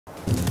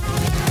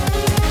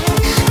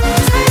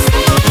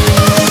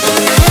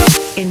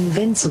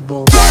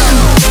invincible.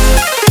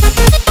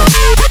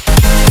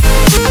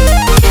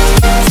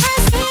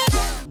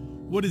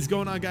 What is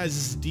going on, guys?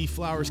 This is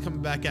Dflowers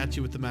coming back at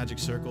you with the magic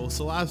circle.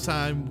 So last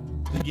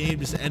time the game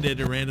just ended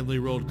and randomly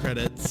rolled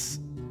credits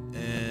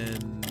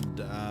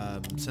and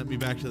sent me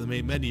back to the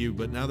main menu,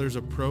 but now there's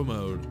a pro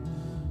mode.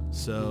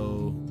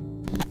 So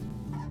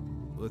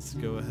let's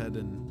go ahead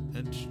and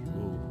enter.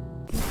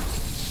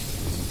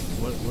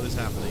 What is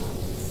happening?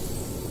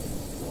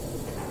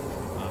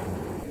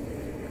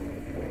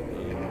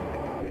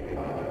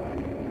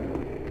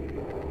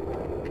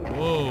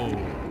 Whoa.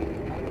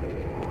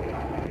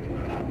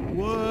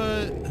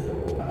 What?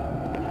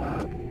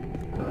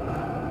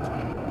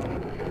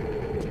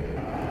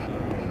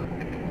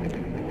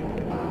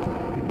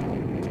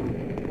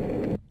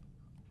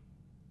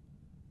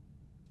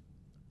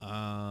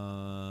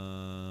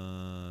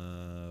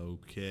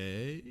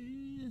 Okay.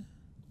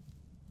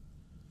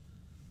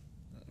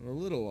 I'm a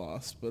little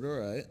lost, but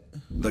alright.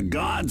 The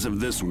gods of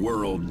this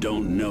world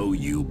don't know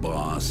you,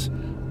 boss,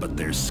 but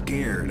they're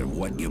scared of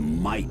what you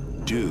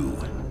might do.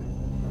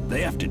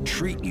 They have to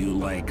treat you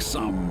like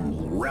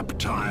some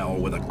reptile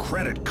with a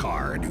credit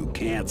card who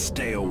can't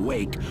stay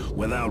awake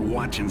without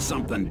watching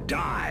something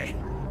die.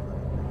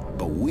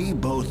 But we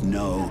both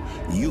know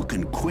you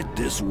can quit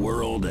this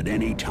world at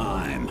any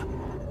time.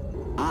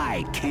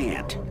 I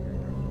can't.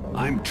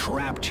 I'm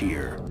trapped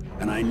here,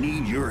 and I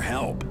need your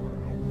help.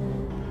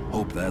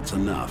 Hope that's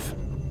enough.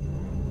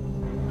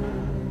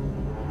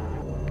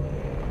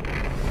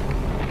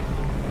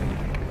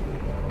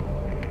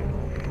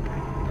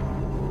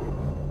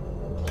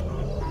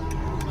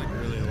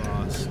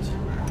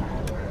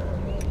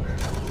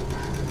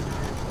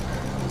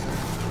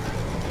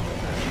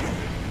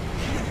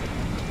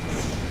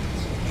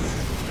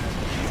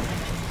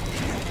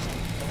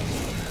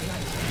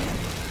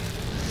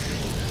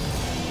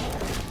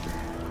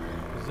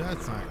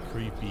 That's not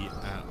creepy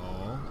at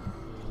all.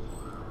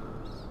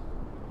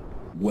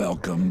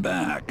 Welcome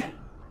back.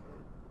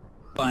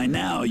 By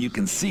now, you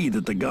can see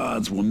that the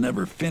gods will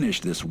never finish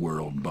this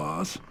world,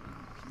 boss.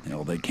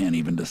 Hell, they can't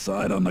even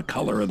decide on the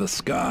color of the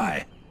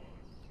sky.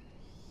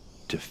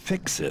 To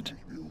fix it,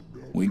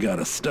 we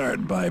gotta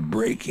start by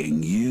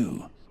breaking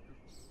you.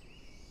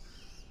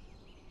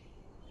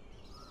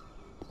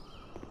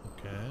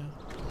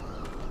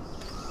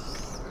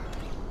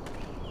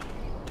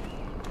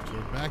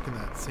 Back in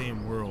that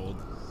same world,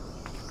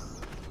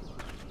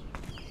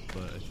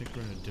 but I think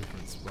we're in a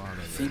different spot.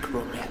 Think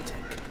romantic.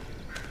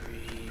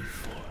 3,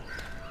 4.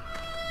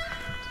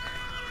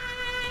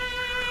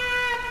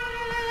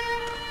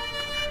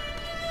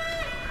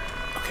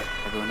 Okay,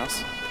 everyone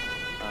else?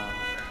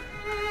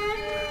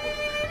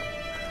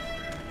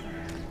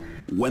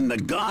 When the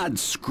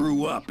gods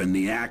screw up in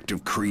the act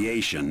of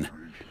creation,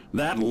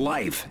 that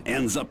life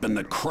ends up in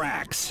the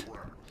cracks.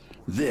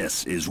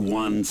 This is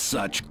one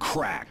such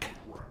crack.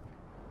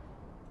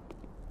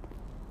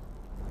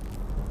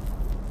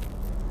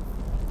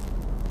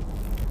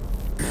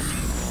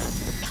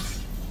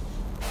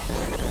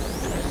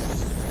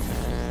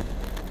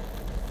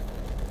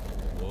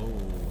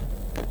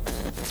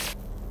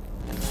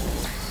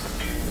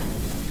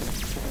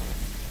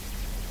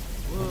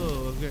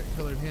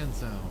 Colored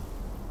hands now.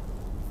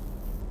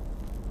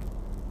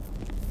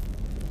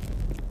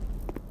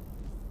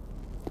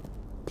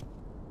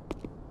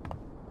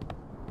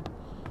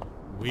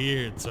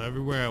 Weird. So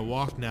everywhere I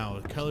walk now,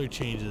 the color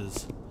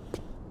changes.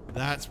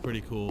 That's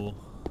pretty cool.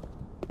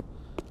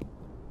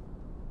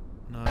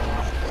 Not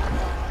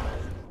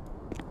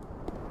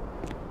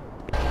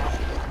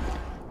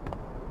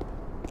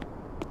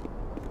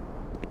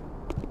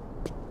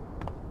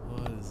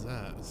what is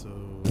that? So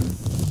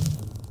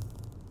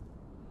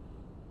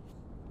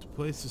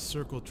place a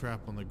circle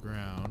trap on the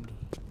ground.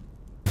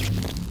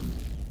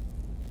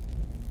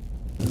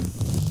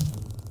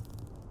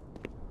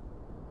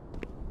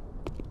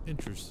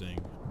 Interesting.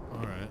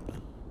 Alright.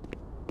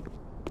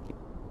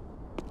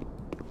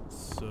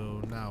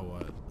 So now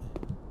what?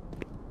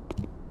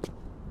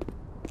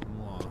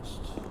 I'm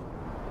lost.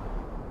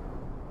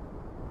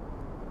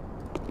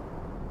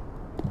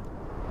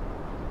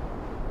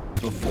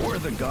 Before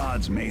the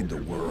gods made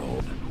the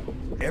world,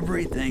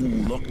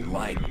 everything looked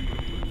like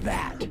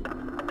that.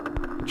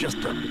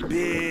 Just a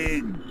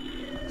big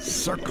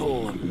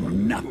circle of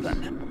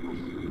nothing.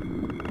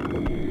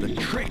 The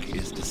trick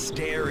is to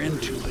stare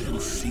into it and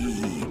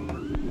see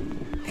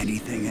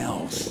anything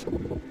else.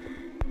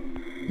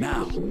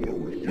 Now,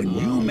 when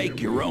you make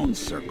your own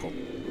circle,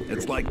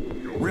 it's like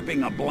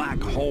ripping a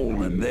black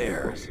hole in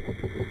theirs.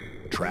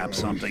 Trap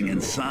something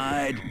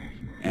inside,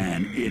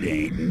 and it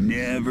ain't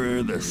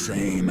never the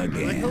same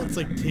again. I like how it's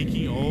like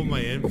taking all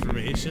my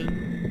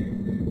information.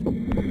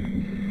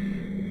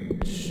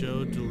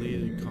 Show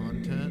deleted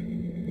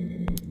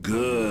content.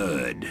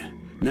 Good.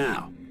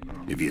 Now,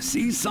 if you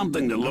see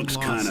something that looks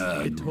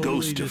kinda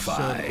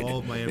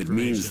ghostified, it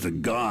means the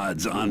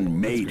gods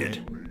unmade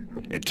it.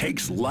 It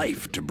takes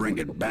life to bring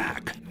it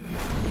back.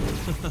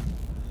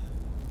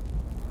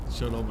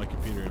 Showed all my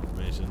computer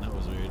information. That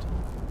was weird.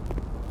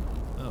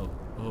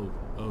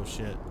 Oh Oh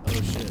shit. Oh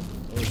shit.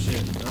 Oh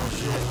shit. Oh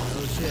shit.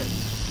 Oh shit.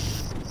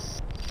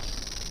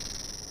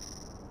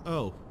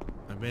 Oh,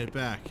 I made it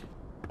back.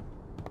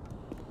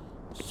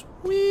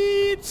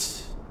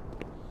 Sweet.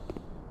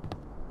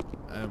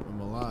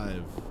 I'm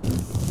alive.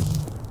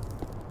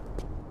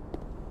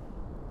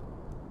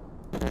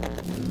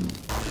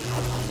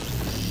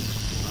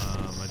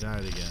 I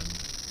died again.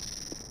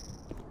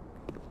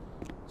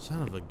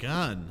 Son of a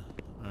gun.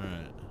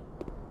 Alright.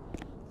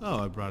 Oh,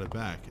 I brought it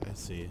back. I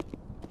see.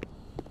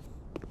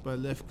 By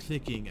left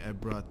clicking, I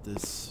brought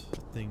this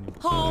thing.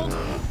 Hold!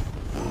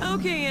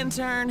 Okay,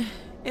 intern.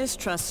 Ish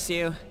trusts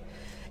you.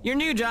 Your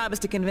new job is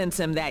to convince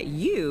him that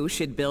you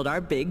should build our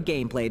big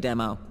gameplay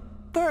demo.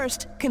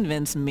 First,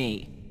 convince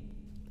me.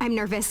 I'm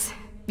nervous.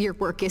 Your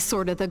work is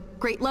sort of the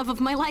great love of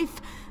my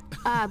life.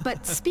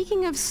 But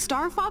speaking of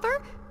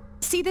Starfather,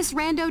 see this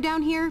rando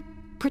down here?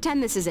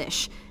 Pretend this is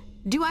Ish.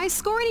 Do I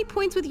score any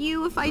points with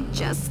you if I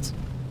just...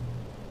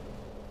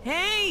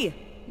 Hey!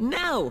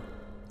 No!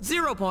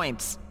 0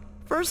 points.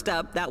 First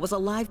up, that was a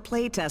live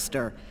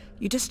playtester.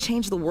 You just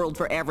changed the world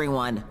for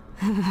everyone.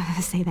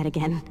 Say that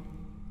again.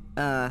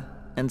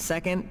 And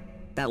second,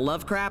 that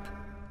love crap?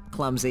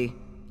 Clumsy.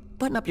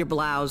 Button up your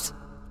blouse.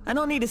 I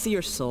don't need to see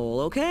your soul,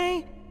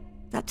 okay?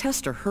 That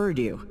tester heard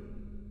you.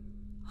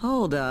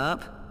 Hold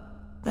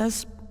up.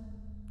 This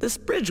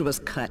bridge was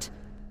cut.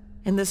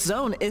 And this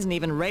zone isn't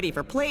even ready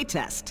for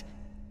playtest.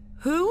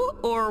 Who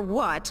or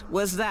what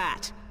was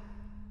that?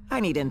 I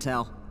need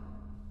intel.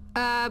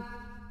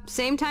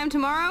 Same time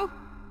tomorrow?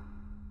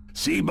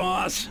 See,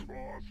 boss?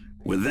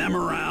 With them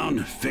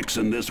around,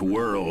 fixing this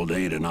world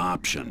ain't an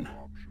option.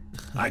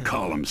 I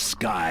call them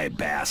sky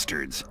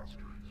bastards.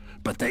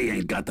 But they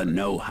ain't got the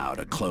know-how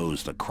to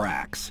close the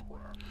cracks.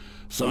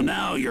 So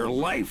now your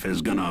life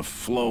is gonna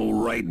flow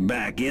right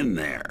back in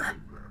there.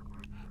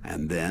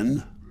 And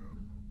then...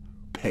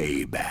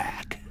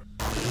 payback.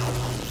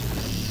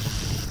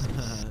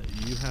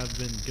 You have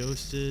been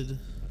ghosted.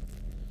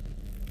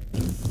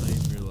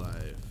 Claim your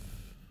life.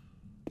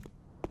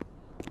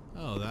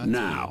 Oh, that's...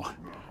 Now,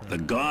 the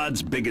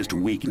gods' biggest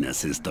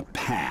weakness is the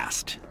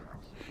past.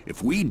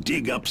 If we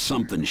dig up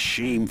something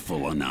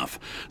shameful enough,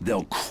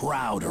 they'll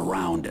crowd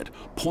around it,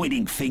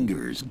 pointing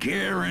fingers,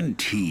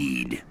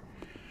 guaranteed.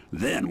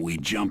 Then we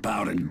jump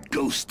out and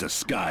ghost the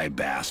sky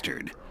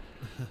bastard.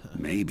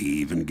 Maybe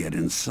even get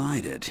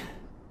inside it.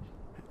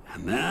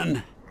 And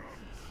then...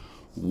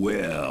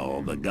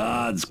 well, the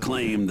gods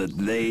claim that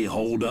they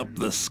hold up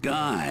the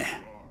sky.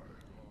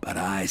 But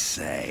I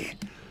say,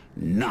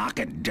 knock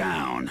it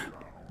down.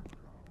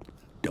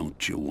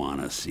 Don't you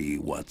want to see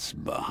what's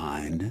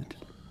behind it?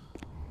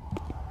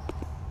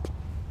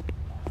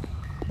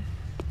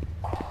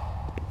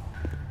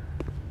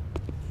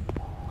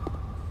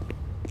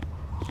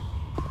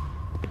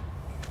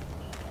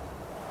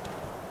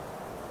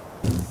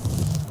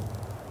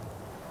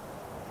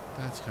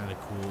 That's kind of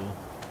cool.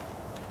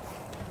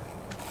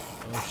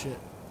 Oh shit.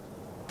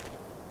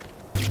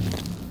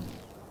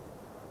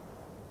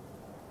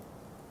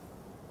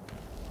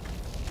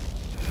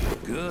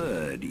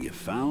 Good, you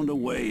found a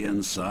way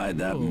inside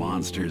that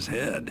monster's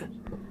head.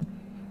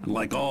 And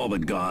like all the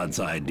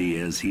gods'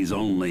 ideas, he's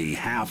only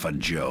half a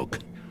joke.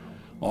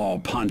 All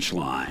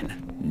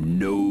punchline,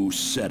 no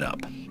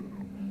setup.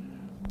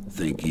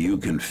 Think you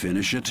can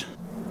finish it?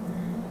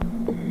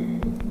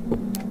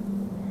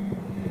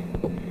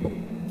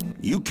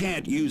 You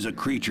can't use a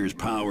creature's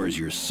powers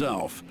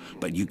yourself,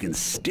 but you can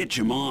stitch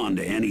them on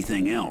to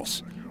anything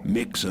else.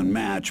 Mix and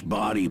match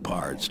body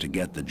parts to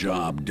get the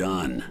job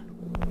done.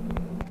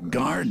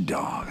 Guard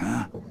dog,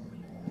 huh?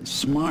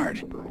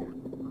 Smart.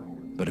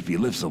 But if he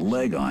lifts a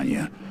leg on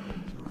you,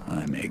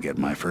 I may get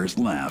my first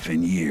laugh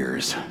in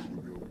years.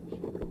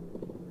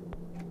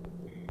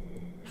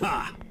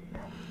 Ha!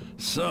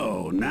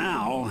 So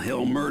now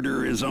he'll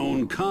murder his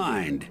own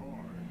kind.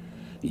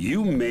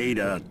 You made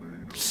a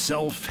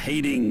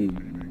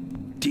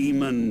self-hating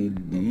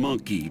demon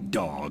monkey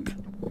dog.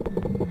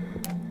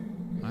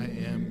 I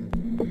am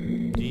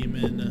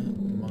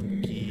demon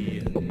monkey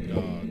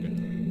dog.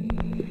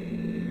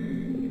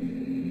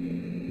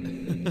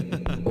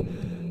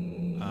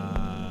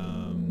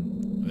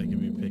 That can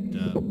be picked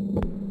up.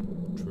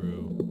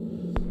 True.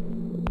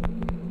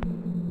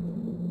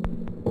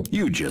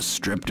 You just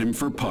stripped him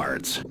for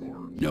parts.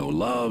 No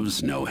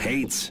loves, no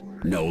hates,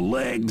 no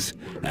legs,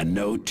 and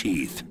no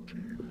teeth.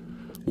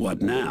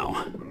 What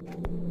now?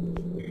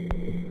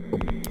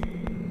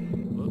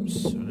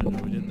 Whoops, I didn't know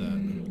we did that.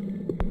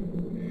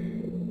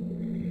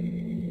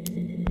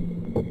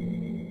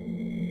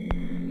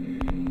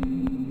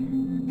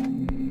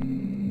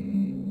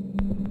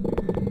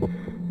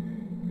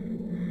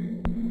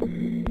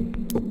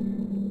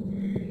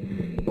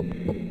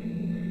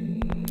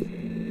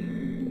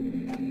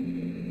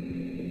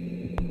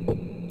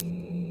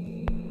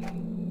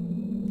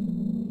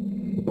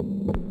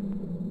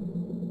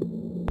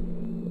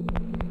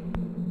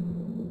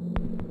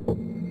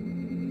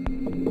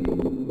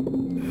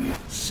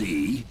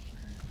 See?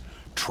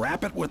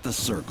 Trap it with the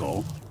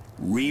circle,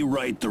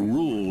 rewrite the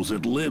rules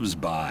it lives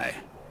by.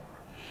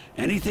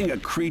 Anything a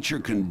creature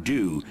can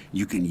do,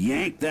 you can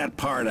yank that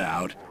part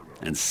out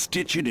and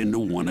stitch it into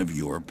one of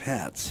your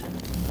pets.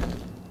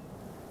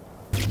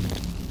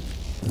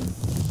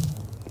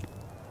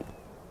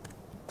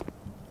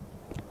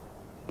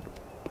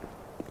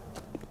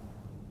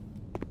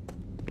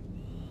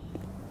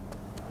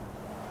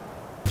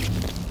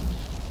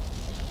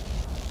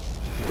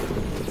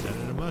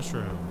 Added a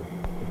mushroom.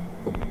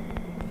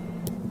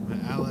 My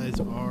allies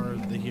are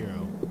the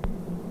hero.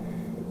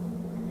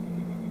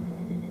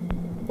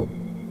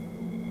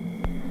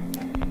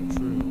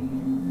 True.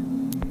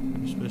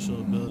 Your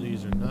special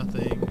abilities are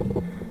nothing.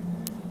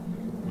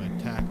 My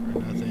attack are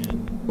nothing.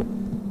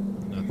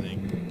 Nothing.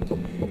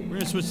 We're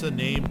gonna switch the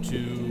name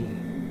to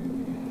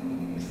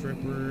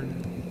Tripper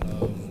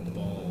of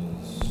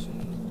Balls.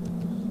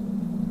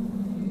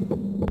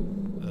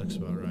 That looks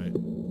about right.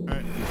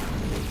 Alright.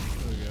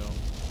 There we go.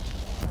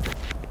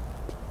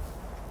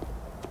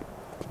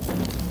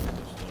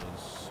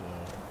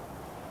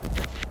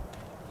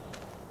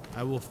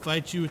 I will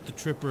fight you with the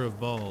Tripper of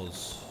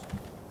Balls.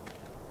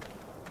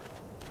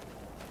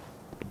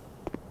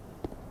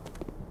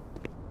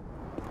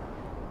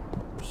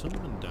 There's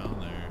someone down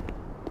there.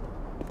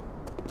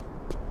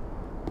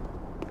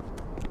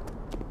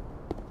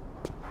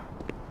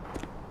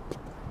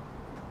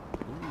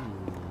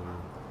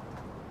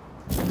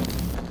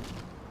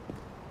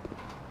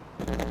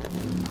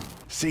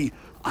 See,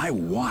 I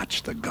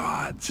watch the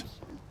gods.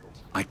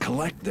 I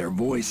collect their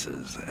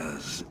voices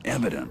as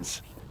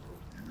evidence.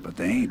 But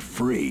they ain't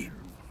free,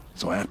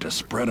 so I have to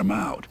spread them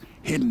out,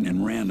 hidden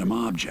in random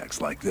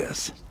objects like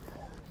this.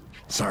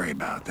 Sorry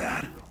about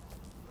that.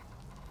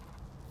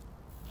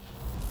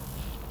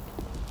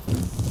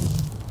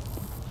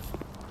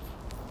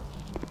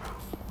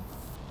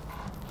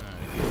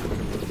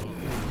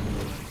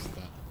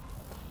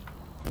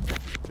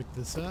 Pick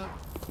this up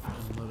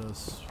and let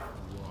us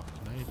walk.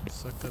 Can I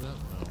suck that up?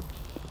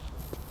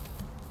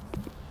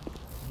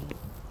 No.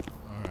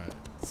 Alright,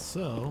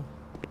 so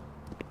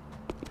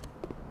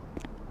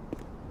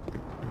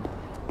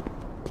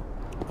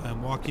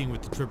I'm walking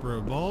with the Tripper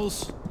of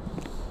Balls,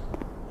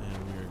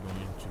 and we are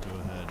going to go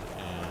ahead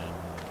and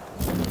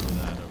throw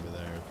that over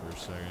there for a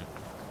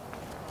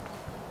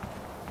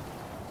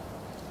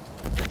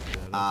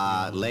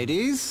second.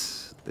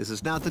 Ladies, this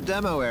is not the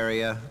demo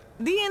area.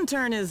 The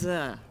intern is,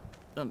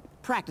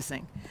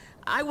 practicing.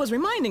 I was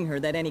reminding her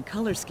that any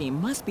color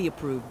scheme must be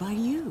approved by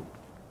you.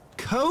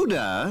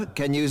 Coda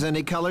can use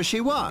any color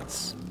she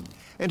wants.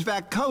 In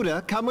fact,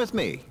 Coda, come with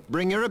me.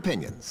 Bring your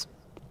opinions.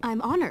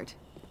 I'm honored,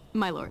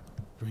 my lord.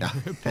 Bring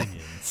your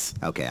opinions.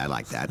 Okay, I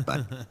like that,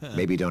 but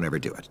maybe don't ever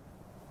do it.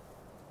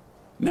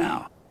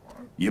 Now,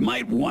 you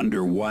might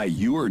wonder why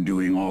you're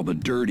doing all the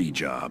dirty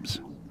jobs.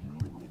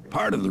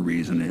 Part of the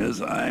reason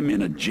is I'm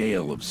in a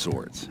jail of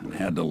sorts and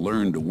had to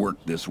learn to work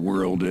this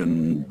world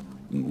in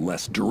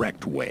less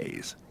direct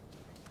ways.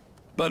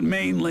 But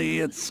mainly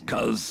it's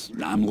 'cause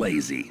I'm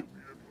lazy.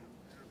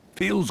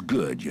 Feels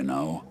good, you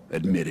know,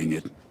 admitting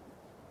it.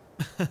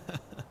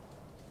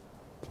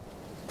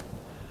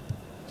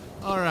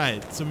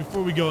 Alright, so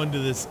before we go into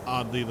this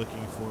oddly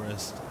looking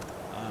forest,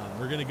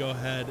 we're going to go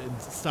ahead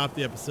and stop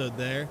the episode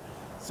there.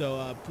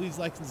 So please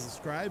like and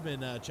subscribe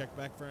and check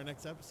back for our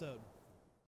next episode.